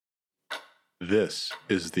This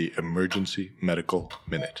is the Emergency Medical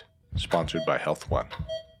Minute, sponsored by Health One.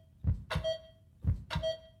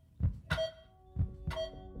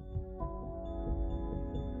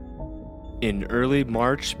 In early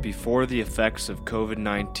March, before the effects of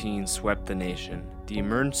COVID-19 swept the nation, the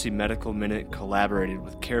Emergency Medical Minute collaborated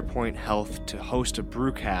with CarePoint Health to host a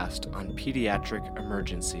brewcast on pediatric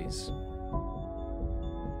emergencies.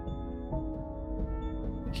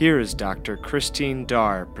 Here is Dr. Christine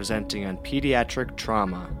Dar presenting on pediatric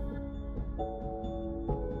trauma.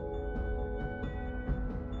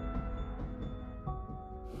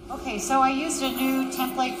 Okay, so I used a new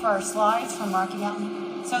template for our slides from Rocky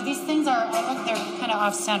Mountain. So these things they're kind of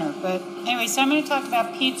off-center. But anyway, so I'm going to talk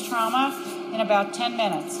about peds trauma in about 10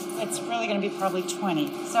 minutes. It's really going to be probably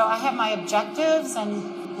 20. So I have my objectives,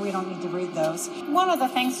 and we don't need to read those. One of the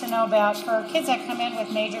things to know about for kids that come in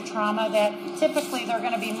with major trauma, that typically they're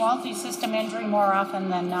going to be multi-system injury more often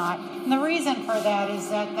than not. And the reason for that is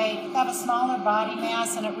that they have a smaller body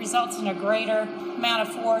mass, and it results in a greater amount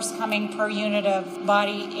of force coming per unit of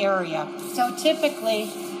body area. So typically,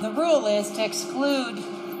 the rule is to exclude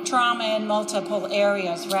trauma in multiple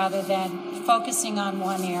areas rather than focusing on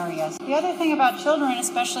one area. The other thing about children,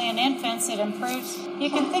 especially in infants, it improves. You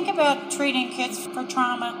can think about treating kids for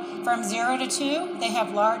trauma from 0 to 2. They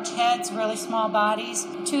have large heads, really small bodies.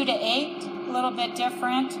 2 to 8, a little bit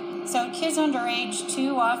different. So kids under age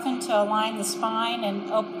 2, often to align the spine and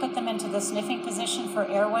put them into the sniffing position for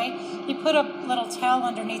airway, you put a little towel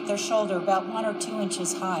underneath their shoulder about 1 or 2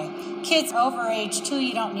 inches high. Kids over age 2,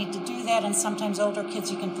 you don't need to do that, and sometimes older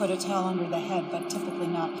kids you can put a towel under the head, but typically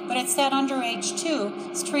not. But it's that under age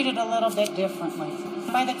 2 is treated a little bit differently.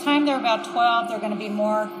 By the time they're about 12, they're going to be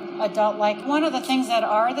more adult-like. One of the things that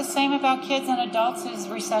are the same about kids and adults is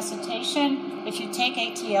resuscitation. If you take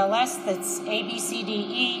ATLS, that's A, B, C, D,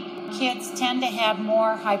 E, kids tend to have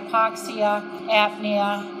more hypoxia,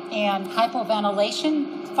 apnea, and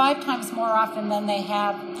hypoventilation 5 times more often than they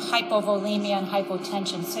have hypovolemia and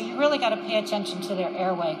hypotension. So you really got to pay attention to their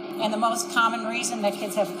airway. And the most common reason that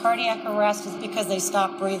kids have cardiac arrest is because they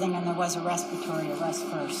stopped breathing and there was a respiratory arrest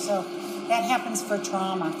first. So that happens for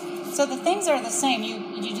trauma. So the things are the same. You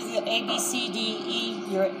do the A, B, C, D,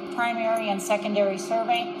 E, your primary and secondary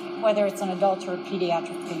survey, whether it's an adult or a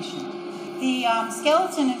pediatric patient. The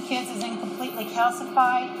skeleton in kids is incompletely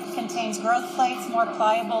calcified, contains growth plates more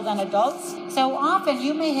pliable than adults. So often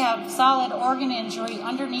you may have solid organ injury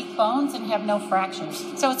underneath bones and have no fractures.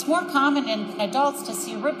 So it's more common in adults to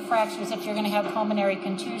see rib fractures if you're going to have pulmonary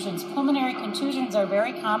contusions. Pulmonary contusions are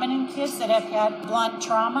very common in kids that have had blunt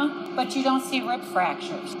trauma, but you don't see rib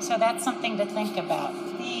fractures. So that's something to think about.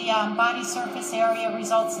 The body surface area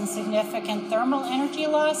results in significant thermal energy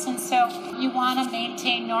loss, and so you want to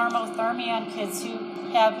maintain normothermia in kids who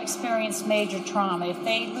have experienced major trauma. If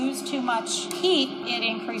they lose too much heat, it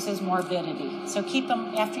increases morbidity. So keep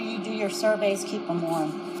them, after you do your surveys, keep them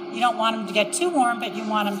warm. You don't want them to get too warm, but you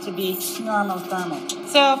want them to be normothermic.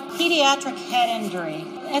 So pediatric head injury.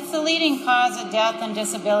 It's the leading cause of death and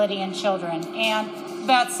disability in children. And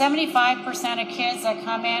about 75% of kids that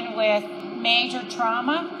come in with major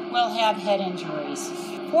trauma will have head injuries.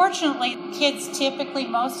 Fortunately, kids typically,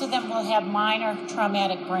 most of them will have minor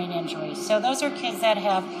traumatic brain injuries. So those are kids that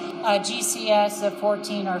have a GCS of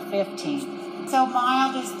 14 or 15. So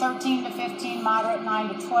mild is 13 to 15, moderate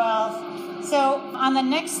 9 to 12. So on the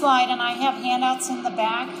next slide, and I have handouts in the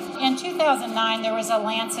back, in 2009 there was a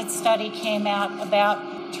Lancet study came out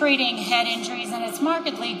about treating head injuries, and it's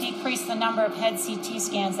markedly decreased the number of head CT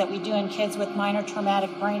scans that we do in kids with minor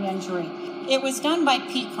traumatic brain injury. It was done by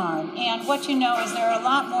PCARN, and what you know is there are a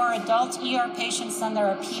lot more adult ER patients than there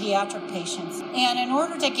are pediatric patients. And in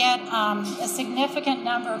order to get a significant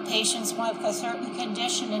number of patients with a certain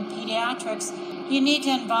condition in pediatrics, you need to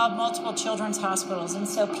involve multiple children's hospitals. And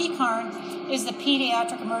so PCARN is the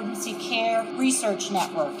Pediatric Emergency Care Research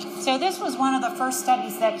Network. So this was one of the first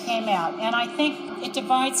studies that came out, and I think it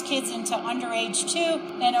divides kids into under age 2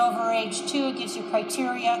 and over age 2. It gives you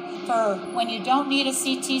criteria for when you don't need a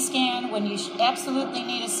CT scan, when you absolutely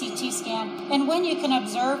need a CT scan, and when you can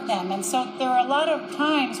observe them. And so there are a lot of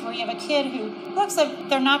times where you have a kid who looks like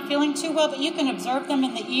they're not feeling too well, but you can observe them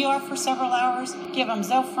in the ER for several hours, give them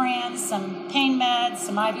Zofran, some pain meds,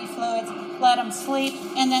 some IV fluids, let them sleep,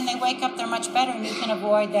 and then they wake up, they're much better, and you can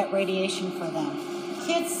avoid that radiation for them.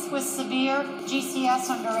 kids with severe GCS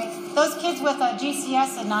under 8, those kids with a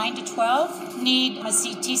GCS of 9 to 12 need a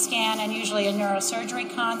CT scan and usually a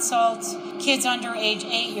neurosurgery consult. Kids under age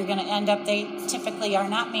 8, you're going to end up, they typically are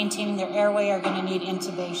not maintaining their airway, are going to need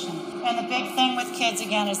intubation. And the big thing with kids,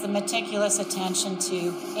 again, is the meticulous attention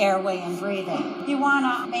to airway and breathing. You want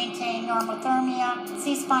to maintain normothermia,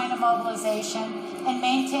 C-spine immobilization, and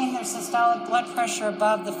maintain their systolic blood pressure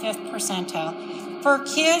above the 5th percentile. For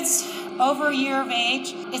kids over a year of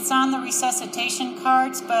age, it's on the resuscitation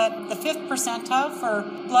cards, but the 5th percentile for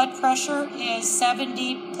blood pressure is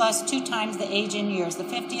 70 plus 2 times the age in years. The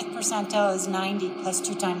 50th percentile is 90 plus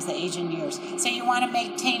 2 times the age in years. So you want to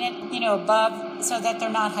maintain it, above so that they're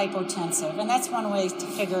not hypotensive. And that's one way to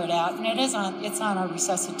figure it out. And it's on our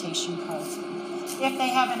resuscitation cards. If they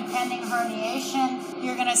have impending herniation,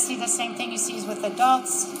 you're going to see the same thing you see with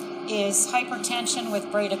adults, is hypertension with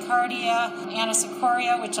bradycardia,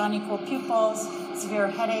 anisocoria, which unequal pupils, severe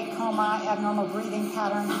headache, coma, abnormal breathing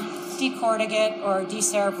pattern, decorticate, or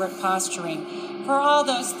decerebrate posturing. For all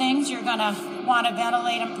those things, you're going to want to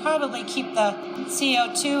ventilate and probably keep the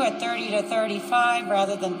CO2 at 30 to 35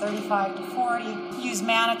 rather than 35 to 40. Use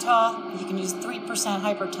mannitol. You can use 3%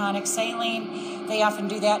 hypertonic saline. They often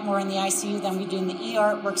do that more in the ICU than we do in the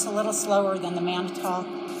ER. It works a little slower than the mannitol.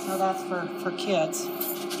 So that's for kids.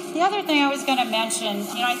 The other thing I was going to mention,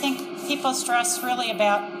 I think people stress really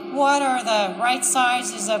about what are the right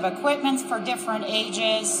sizes of equipment for different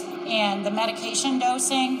ages and the medication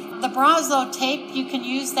dosing. The Braslo tape, you can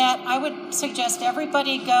use that. I would suggest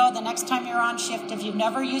everybody go the next time you're on shift, if you've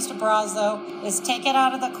never used a Braslo, is take it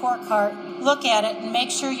out of the core cart, look at it, and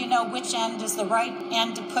make sure you know which end is the right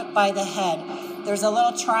end to put by the head. There's a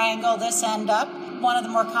little triangle, this end up. One of the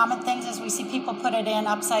more common things is we see people put it in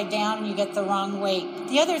upside down and you get the wrong weight.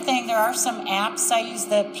 The other thing, there are some apps. I use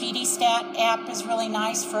the PediStat app, is really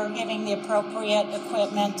nice for giving the appropriate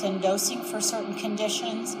equipment and dosing for certain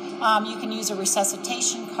conditions. You can use a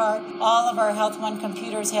resuscitation cart. All of our Health One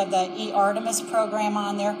computers have the eArtemis program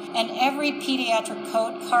on there. And every pediatric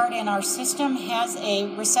code cart in our system has a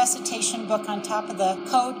resuscitation book on top of the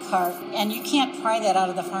code cart. And you can't pry that out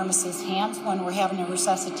of the pharmacist's hands when we're having a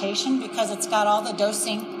resuscitation because it's got all the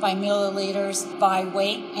dosing by milliliters, by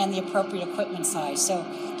weight, and the appropriate equipment size. So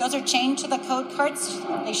those are chained to the code carts.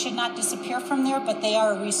 They should not disappear from there, but they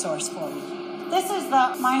are a resource for you. This is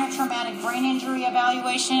the minor traumatic brain injury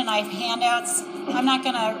evaluation, and I have handouts. I'm not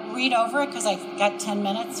going to read over it because I've got 10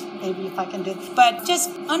 minutes, maybe if I can do it. But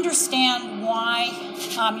just understand why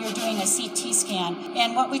you're doing a CT scan.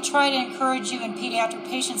 And what we try to encourage you in pediatric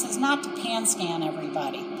patients is not to pan scan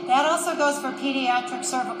everybody. That also goes for pediatric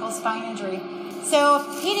cervical spine injury. So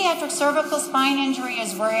pediatric cervical spine injury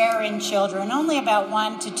is rare in children. Only about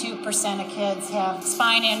 1 to 2% of kids have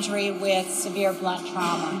spine injury with severe blunt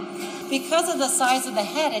trauma. Because of the size of the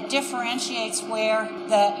head, it differentiates where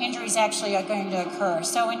the injuries actually are going to occur.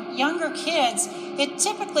 So in younger kids, it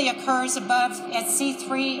typically occurs above at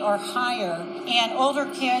C3 or higher. And older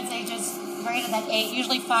kids, ages greater than 8,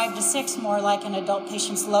 usually 5 to 6, more like in adult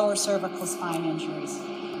patients, lower cervical spine injuries.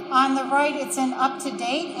 On the right, it's in up to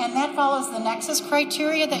date, and that follows the Nexus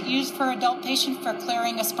criteria that used for adult patients for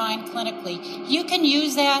clearing a spine clinically. You can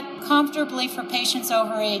use that comfortably for patients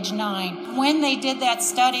over age 9. When they did that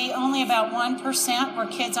study, only about 1% were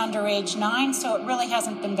kids under age 9, so it really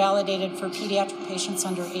hasn't been validated for pediatric patients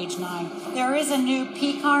under age 9. There is a new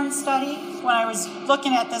PCARN study. When I was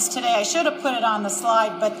looking at this today, I should have put it on the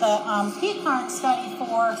slide, but the PCARN study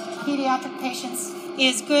for pediatric patients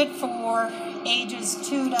is good for ages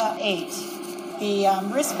 2 to 8. The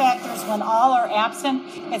risk factors, when all are absent,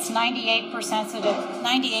 it's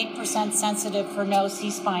 98% sensitive for no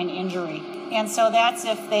C-spine injury. And so that's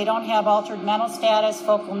if they don't have altered mental status,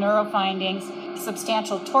 focal neuro findings,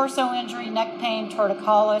 substantial torso injury, neck pain,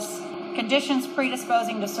 torticollis, conditions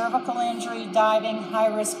predisposing to cervical injury, diving,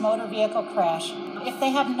 high-risk motor vehicle crash. If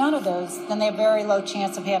they have none of those, then they have very low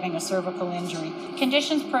chance of having a cervical injury.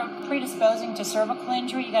 Conditions predisposing to cervical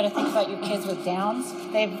injury, you got to think about your kids with Downs.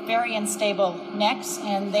 They have very unstable necks,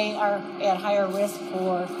 and they are at higher risk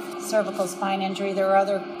for cervical spine injury. There are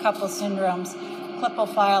other couple syndromes.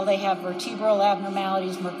 Klippel-Feil, they have vertebral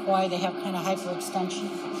abnormalities. Mercois, they have kind of hyperextension.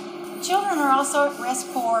 Children are also at risk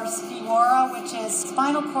for SPIWARA, which is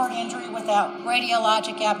spinal cord injury without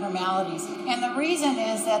radiologic abnormalities. And the reason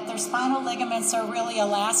is that their spinal ligaments are really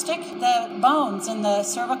elastic. The bones in the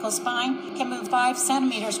cervical spine can move 5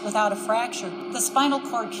 centimeters without a fracture. The spinal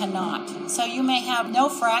cord cannot. So you may have no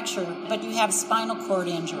fracture, but you have spinal cord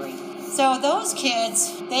injury. So those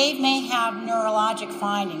kids, they may have neurologic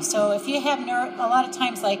findings. So if you have a lot of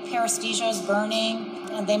times like paresthesias, burning,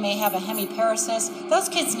 and they may have a hemiparesis, those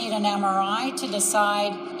kids need an MRI to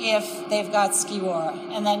decide if they've got skiwara,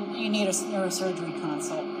 and then you need a neurosurgery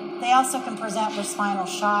consult. They also can present with spinal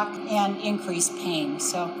shock and increased pain,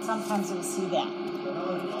 so sometimes you'll see that.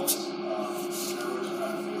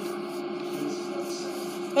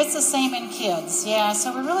 It's the same in kids, yeah.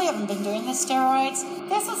 So we really haven't been doing the steroids.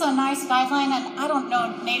 This is a nice guideline, and I don't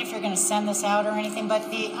know, Nate, if you're going to send this out or anything, but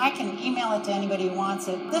I can email it to anybody who wants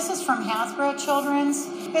it. This is from Hasbro Children's.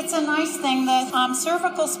 It's a nice thing, the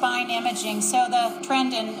cervical spine imaging. So the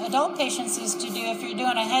trend in adult patients is to do, if you're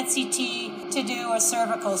doing a head CT, to do a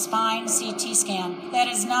cervical spine CT scan. That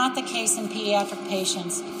is not the case in pediatric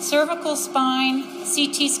patients. Cervical spine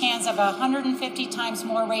CT scans have 150 times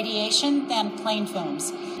more radiation than plain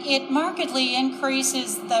films. It markedly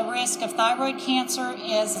increases the risk of thyroid cancer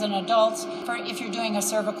as an adult if you're doing a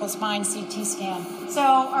cervical spine CT scan. So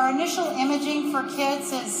our initial imaging for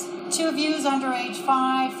kids is 2 views under age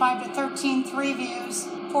 5, 5 to 13, 3 views,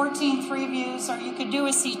 14, 3 views, or you could do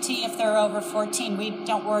a CT if they're over 14. We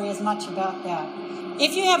don't worry as much about that.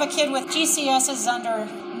 If you have a kid with GCSs under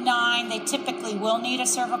 9, they typically will need a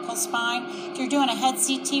cervical spine. If you're doing a head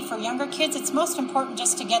CT for younger kids, it's most important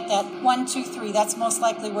just to get that 1, 2, 3. That's most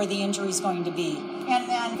likely where the injury is going to be. And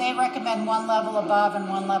then they recommend 1 level above and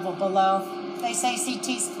 1 level below. They say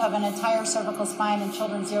CTs of an entire cervical spine in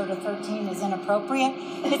children 0 to 13 is inappropriate.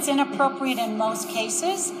 It's inappropriate in most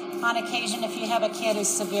cases. On occasion, if you have a kid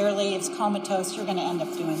who's comatose, you're going to end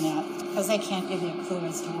up doing that because they can't give you a clue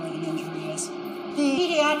as to where the injury is. The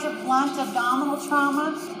pediatric blunt abdominal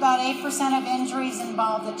trauma, about 8% of injuries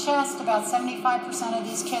involve the chest. About 75% of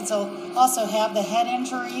these kids will also have the head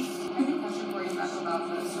injury. I have a question for you about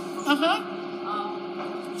the cervical.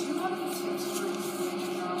 Do you have any tips for doing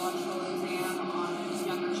a neurological exam on a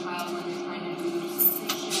younger child when they're trying to do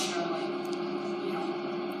sensation or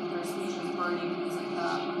paresthesias, burning, things like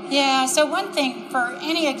that? Yeah, so one thing, for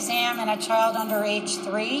any exam in a child under age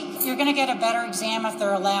 3, you're going to get a better exam if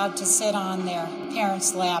they're allowed to sit on their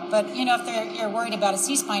parent's lap. But, if you're worried about a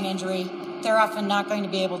C-spine injury, they're often not going to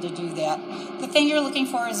be able to do that. The thing you're looking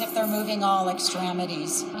for is if they're moving all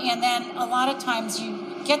extremities. And then a lot of times you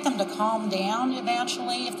get them to calm down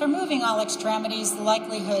eventually. If they're moving all extremities, the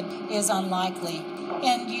likelihood is unlikely.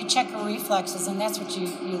 And you check for reflexes, and that's what you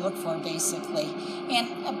look for, basically.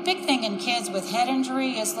 And a big thing in kids with head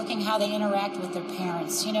injury is looking how they interact with their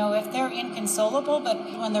parents. If they're inconsolable, but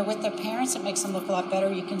when they're with their parents, it makes them look a lot better.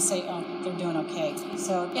 You can say, oh, they're doing okay.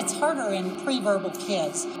 So it's harder in pre-verbal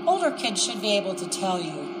kids. Older kids should be able to tell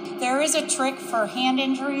you. There is a trick for hand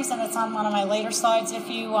injuries, and it's on one of my later slides. If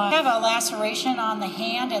you have a laceration on the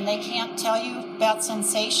hand and they can't tell you about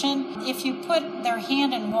sensation, if you put their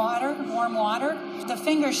hand in water, warm water, the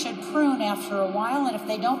fingers should prune after a while, and if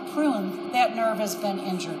they don't prune, that nerve has been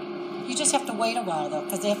injured. You just have to wait a while, though,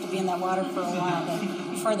 because they have to be in that water for a while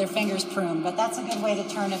before their fingers prune. But that's a good way to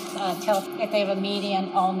tell if they have a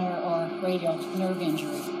median, ulnar, or radial nerve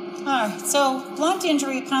injury. All right, so blunt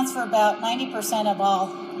injury accounts for about 90% of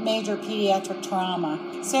all major pediatric trauma.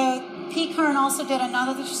 So PCARN also did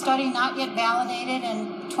another study, not yet validated,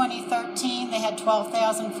 in 2013. They had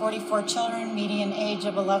 12,044 children, median age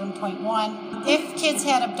of 11.1. If kids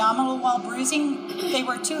had abdominal wall bruising, they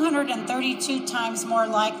were 232 times more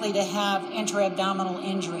likely to have intra-abdominal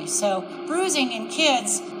injury. So bruising in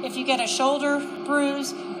kids, if you get a shoulder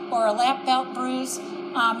bruise or a lap belt bruise,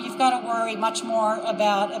 you've got to worry much more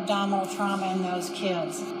about abdominal trauma in those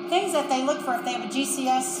kids. Things that they look for if they have a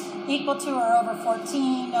GCS equal to or over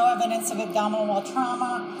 14, no evidence of abdominal wall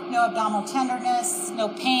trauma, no abdominal tenderness, no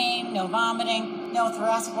pain, no vomiting, no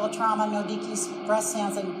thoracic wall trauma, no decreased breast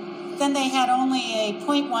sounds, and then they had only a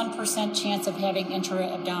 0.1% chance of having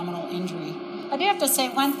intra-abdominal injury. I do have to say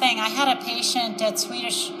one thing. I had a patient at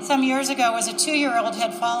Swedish some years ago, was a 2-year-old,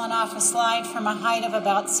 had fallen off a slide from a height of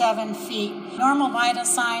about 7 feet. Normal vital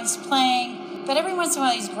signs, playing, but every once in a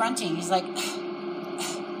while he's grunting. He's like,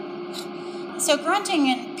 So grunting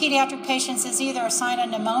in pediatric patients is either a sign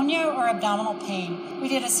of pneumonia or abdominal pain. We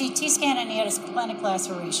did a CT scan and he had a splenic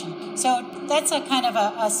laceration. So that's a kind of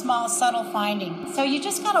a small, subtle finding. So you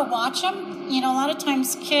just got to watch them. A lot of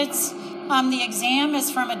times kids... the exam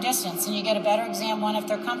is from a distance, and you get a better exam if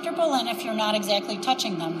they're comfortable and if you're not exactly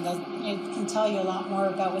touching them. It can tell you a lot more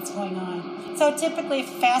about what's going on. So typically, if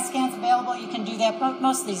fast scan's available, you can do that. But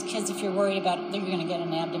most of these kids, if you're worried about it, you're going to get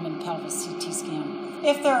an abdomen pelvis CT scan.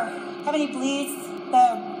 If they have any bleeds, the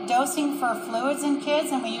dosing for fluids in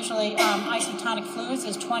kids, and we usually isotonic fluids,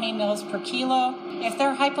 is 20 mils per kilo. If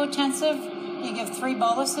they're hypotensive, You give 3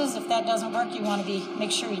 boluses. If that doesn't work, you want to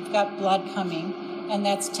make sure you've got blood coming, and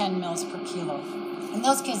that's 10 mils per kilo. And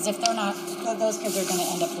those kids, if they're not, those kids are going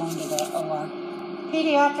to end up going to the OR.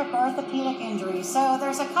 Pediatric orthopedic injuries. So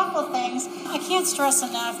there's a couple things. I can't stress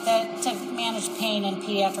enough that to manage pain in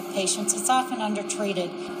pediatric patients, it's often undertreated.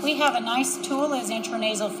 We have a nice tool as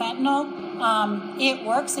intranasal fentanyl. It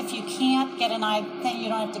works. If you can't get an IV, then you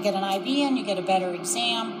don't have to get an IV in, you get a better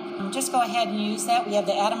exam. Just go ahead and use that. We have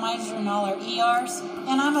the atomizer in all our ERs.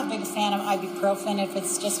 And I'm a big fan of ibuprofen if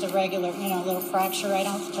it's just a regular, little fracture. I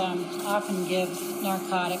don't often give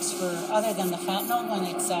narcotics other than the fentanyl when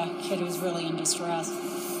it's a kid who's really in distress.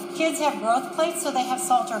 Kids have growth plates, so they have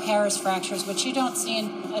Salter-Harris fractures, which you don't see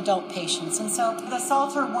in adult patients. And so the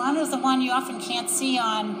Salter 1 is the one you often can't see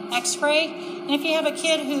on x-ray. And if you have a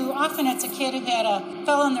kid often it's a kid who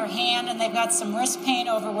fell in their hand and they've got some wrist pain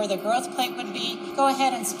over where the growth plate would be, go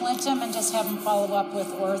ahead and splint them and just have them follow up with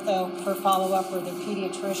ortho for follow-up or their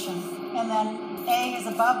pediatrician. And then A is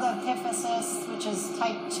above the epiphysis, which is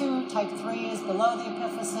type 2. Type 3 is below the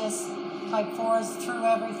epiphysis. Type 4 is through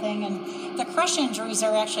everything. And the crush injuries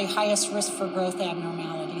are actually highest risk for growth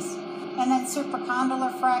abnormalities. And then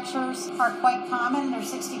supracondylar fractures are quite common. They're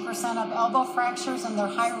 60% of elbow fractures, and they're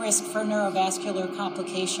high risk for neurovascular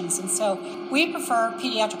complications. And so we prefer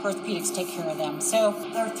pediatric orthopedics take care of them. So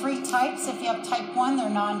there are 3 types. If you have type 1, they're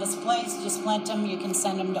non-displaced. You splint them, you can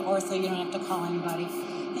send them to ortho. You don't have to call anybody.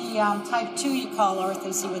 The type 2, you call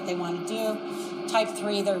ortho, see what they want to do. Type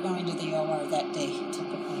 3, they're going to the OR that day,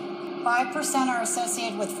 typically. 5% are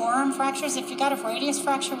associated with forearm fractures. If you got a radius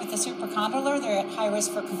fracture with a supracondylar, they're at high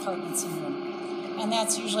risk for compartment syndrome. And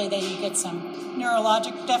that's usually that you get some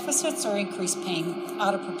neurologic deficits or increased pain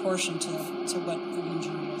out of proportion to what the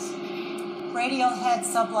injury is. Radial head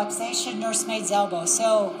subluxation, nursemaid's elbow.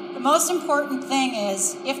 So the most important thing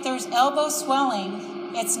is if there's elbow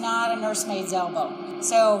swelling, it's not a nursemaid's elbow.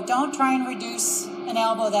 So don't try and reduce an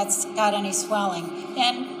elbow that's got any swelling.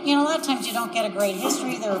 And, a lot of times you don't get a great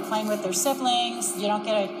history. They were playing with their siblings. You don't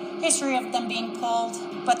get a history of them being pulled.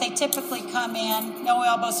 But they typically come in, no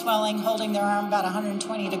elbow swelling, holding their arm about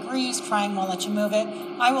 120 degrees, trying won't let you move it.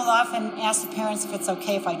 I will often ask the parents if it's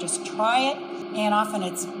okay if I just try it. And often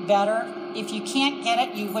it's better. If you can't get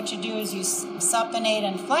it, what you do is you supinate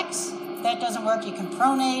and flex. If that doesn't work, you can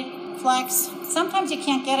pronate, flex. Sometimes you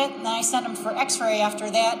can't get it, and then I send them for x-ray after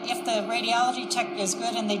that. If the radiology tech is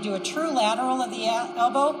good and they do a true lateral of the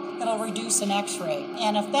elbow, it'll reduce an x-ray.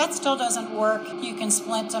 And if that still doesn't work, you can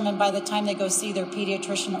splint them, and by the time they go see their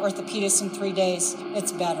pediatrician or orthopedist in 3 days,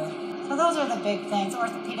 it's better. So those are the big things.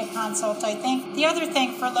 Orthopedic consult, I think. The other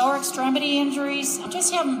thing for lower extremity injuries,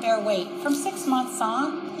 just have them bear weight. From 6 months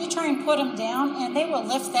on, you try and put them down, and they will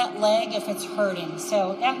lift that leg if it's hurting.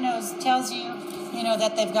 So that tells you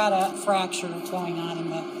that they've got a fracture going on in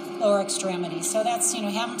the lower extremity. So that's,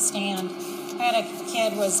 have them stand. I had a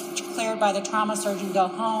kid was cleared by the trauma surgeon to go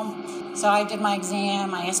home. So I did my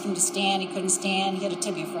exam. I asked him to stand. He couldn't stand. He had a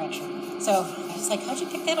tibia fracture. So I was like, how'd you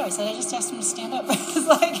pick that up? I said, I just asked him to stand up.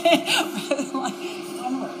 It's like,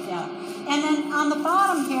 one word, yeah. And then on the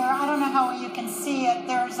bottom here, I don't know how you can see it,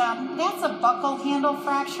 there's that's a buckle handle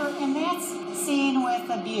fracture, and that's seen with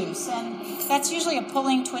abuse. And that's usually a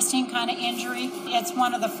pulling, twisting kind of injury. It's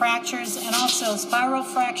one of the fractures, and also spiral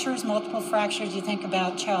fractures, multiple fractures. You think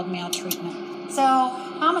about child maltreatment. So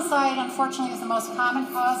homicide, unfortunately, is the most common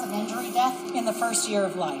cause of injury death in the first year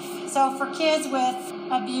of life. So for kids with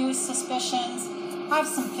abuse suspicions, I have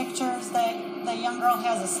some pictures. The young girl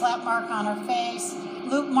has a slap mark on her face,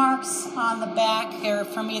 loop marks on the back here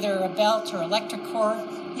from either a belt or electric cord.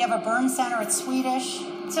 You have a burn center. It's Swedish.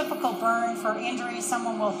 Typical burn for injury,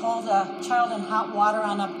 someone will hold a child in hot water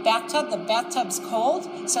on a bathtub. The bathtub's cold,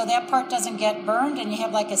 so that part doesn't get burned, and you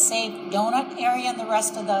have like a safe donut area, and the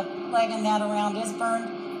rest of the leg and that around is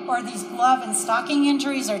burned. Or these glove and stocking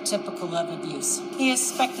injuries are typical of abuse. You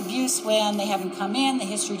suspect abuse when they haven't come in, the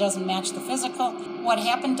history doesn't match the physical. What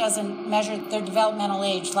happened doesn't measure their developmental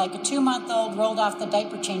age. Like a 2-month-old rolled off the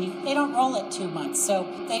diaper chain, they don't roll at 2 months, so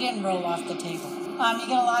they didn't roll off the table. You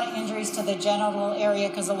get a lot of injuries to the genital area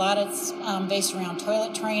because a lot of it's based around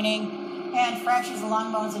toilet training. And fractures of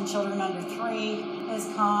lung bones in children under 3 is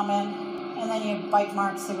common. And then you have bite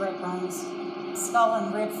marks, cigarette burns, skull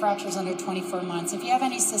and rib fractures under 24 months. If you have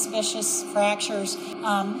any suspicious fractures,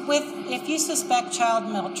 if you suspect child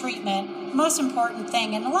maltreatment, most important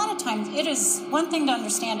thing, and a lot of times it is one thing to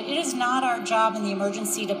understand, it is not our job in the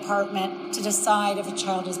emergency department to decide if a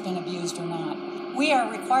child has been abused or not. We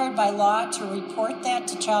are required by law to report that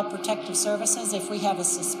to Child Protective Services if we have a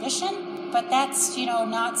suspicion, but that's,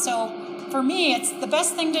 not so. For me, it's the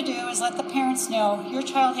best thing to do is let the parents know your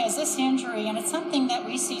child has this injury, and it's something that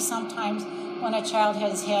we see sometimes when a child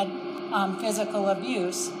has had physical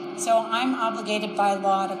abuse. So I'm obligated by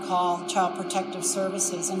law to call Child Protective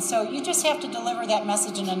Services. And so you just have to deliver that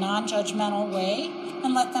message in a non-judgmental way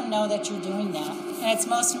and let them know that you're doing that. And it's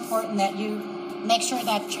most important that you make sure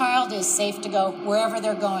that child is safe to go wherever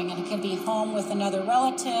they're going. And it can be home with another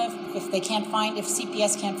relative. If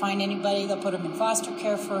CPS can't find anybody, they'll put them in foster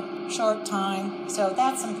care for a short time. So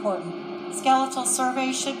that's important. Skeletal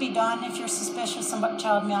surveys should be done if you're suspicious of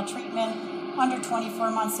child maltreatment under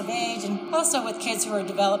 24 months of age, and also with kids who are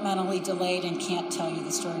developmentally delayed and can't tell you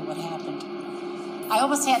the story what happened. I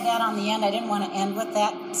almost had that on the end. I didn't want to end with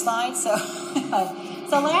that slide, so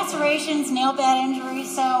lacerations, nail bed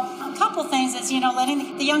injuries. So a couple things is,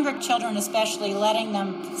 letting the younger children especially, letting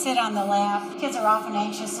them sit on the lap. Kids are often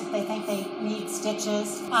anxious if they think they need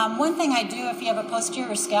stitches. One thing I do if you have a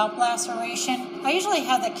posterior scalp laceration, I usually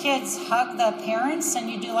have the kids hug the parents, and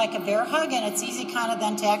you do like a bear hug, and it's easy kind of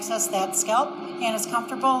then to access that scalp, and it's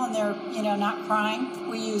comfortable, and they're, not crying.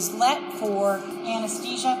 We use LET for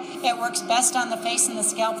anesthesia. It works best on the face and the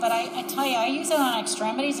scalp, but I tell you, I use it on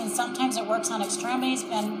extremities, and sometimes it works on extremities,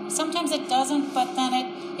 and sometimes it doesn't, but then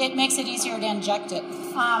it makes it easier to inject it.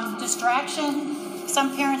 Distraction.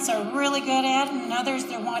 Some parents are really good at it, and others,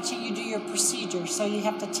 they're watching you do your procedure. So you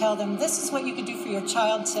have to tell them, this is what you could do for your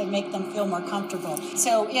child to make them feel more comfortable.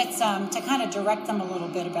 So it's to kind of direct them a little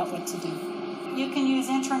bit about what to do. You can use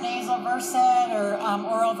intranasal Versed or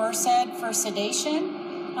oral Versed for sedation.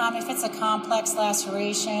 If it's a complex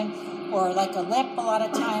laceration or like a lip, a lot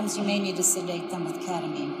of times you may need to sedate them with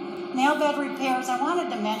ketamine. Nail bed repairs, I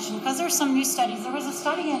wanted to mention, because there's some new studies. There was a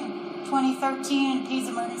study in 2013 in Peds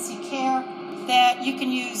Emergency Care that you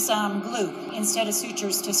can use glue instead of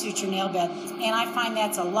sutures to suture nail bed. And I find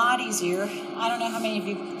that's a lot easier. I don't know how many of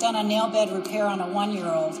you have done a nail bed repair on a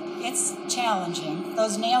 1-year-old. It's challenging.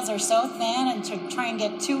 Those nails are so thin, and to try and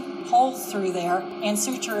get 2 holes through there and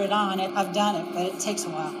suture it on, I've done it, but it takes a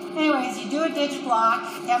while. Anyways, you do a dig block,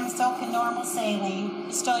 have them soak in normal saline.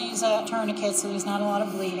 You still use a tourniquet so there's not a lot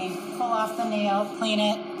of bleeding. Pull off the nail, clean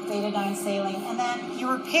it, betadine saline, and then you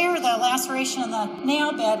repair the laceration in the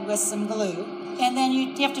nail bed with some glue. And then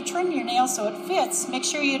you have to trim your nail so it fits. Make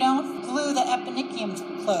sure you don't glue the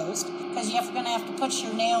eponychium closed, because you're going to have to put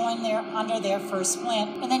your nail in there, under there for a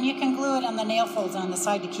splint. And then you can glue it on the nail folds on the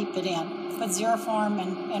side to keep it in. Put Xeroform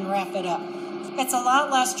and wrap it up. It's a lot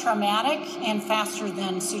less traumatic and faster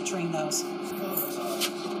than suturing those.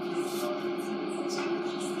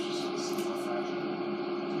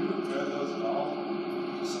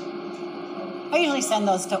 I usually send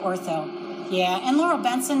those to ortho. Yeah, and Laurel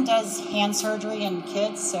Benson does hand surgery in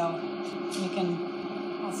kids, so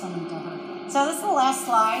I'll send them to her. So this is the last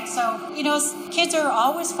slide. So, kids are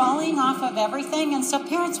always falling off of everything, and so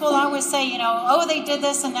parents will always say, oh, they did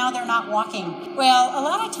this and now they're not walking. Well, a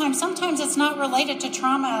lot of times, sometimes it's not related to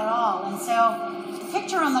trauma at all, and so the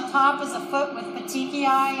picture on the top is a foot with petechiae,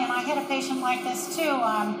 and I had a patient like this too.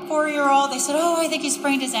 4-year-old, they said, oh, I think he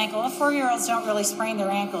sprained his ankle. Well, 4-year-olds don't really sprain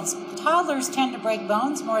their ankles. Toddlers tend to break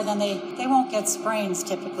bones more than they won't get sprains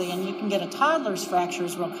typically, and you can get a toddler's fracture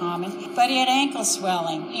is real common, but he had ankle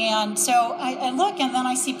swelling. And so I look, and then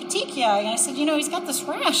I see petechiae, and I said, he's got this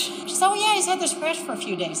rash. She said, oh yeah, he's had this rash for a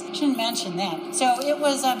few days. She didn't mention that. So it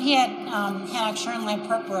was, he had Hannock-Schönlein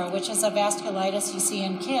purpura, which is a vasculitis you see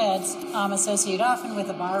in kids, associated often with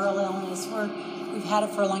a viral illness. We've had it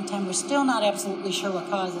for a long time. We're still not absolutely sure what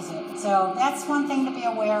causes it. So that's one thing to be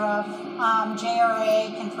aware of.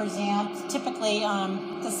 JRA can present, typically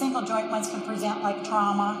the single joint ones can present like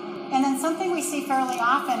trauma. And then something we see fairly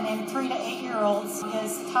often in 3 to 8-year-olds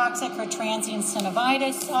is toxic or transient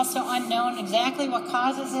synovitis. Also unknown exactly what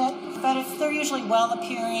causes it, but they're usually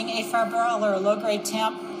well-appearing, afebrile or a low-grade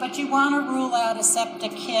temp. But you want to rule out a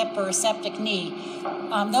septic hip or a septic knee.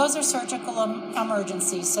 Those are surgical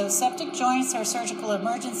emergencies. So septic joints are surgical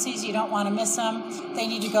emergencies. You don't want to miss them. They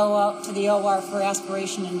need to go out to the OR for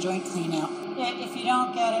aspiration and joint clean-out. If you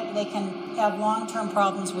don't get it, they can have long-term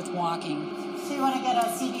problems with walking. So you want to get a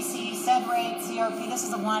CBC, SED rate, CRP. This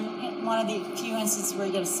is one of the few instances where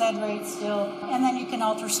you get a SED rate still. And then you can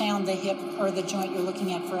ultrasound the hip or the joint you're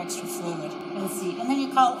looking at for extra fluid and see. And then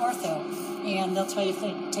you call ortho, and they'll tell you if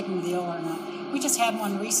they take them to the OR or not. We just had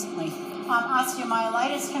one recently.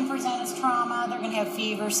 Osteomyelitis can present as trauma. They're going to have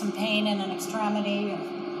fever, some pain in an extremity.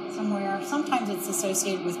 somewhere. Sometimes it's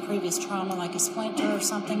associated with previous trauma, like a splinter or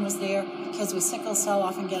something was there. Kids with sickle cell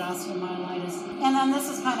often get osteomyelitis. And then this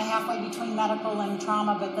is kind of halfway between medical and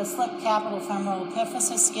trauma, but the slip capital femoral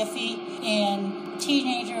epiphysis, SCFE, in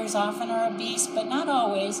teenagers often are obese, but not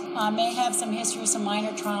always. May have some history, some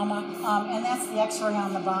minor trauma, and that's the x-ray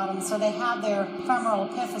on the bottom. So they have their femoral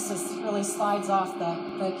epiphysis really slides off the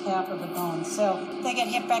cap of the bone. So they get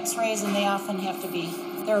hip x-rays and they often have to be,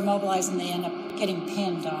 they're immobilized and they end up getting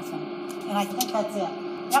pinned often. And I think that's it.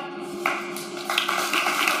 Yep.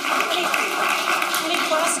 Any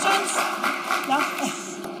questions? No?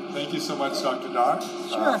 Thank you so much, Dr. Dar.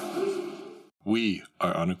 Sure. We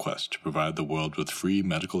are on a quest to provide the world with free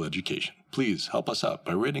medical education. Please help us out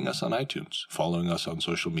by rating us on iTunes, following us on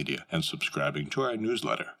social media, and subscribing to our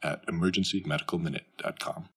newsletter at emergencymedicalminute.com.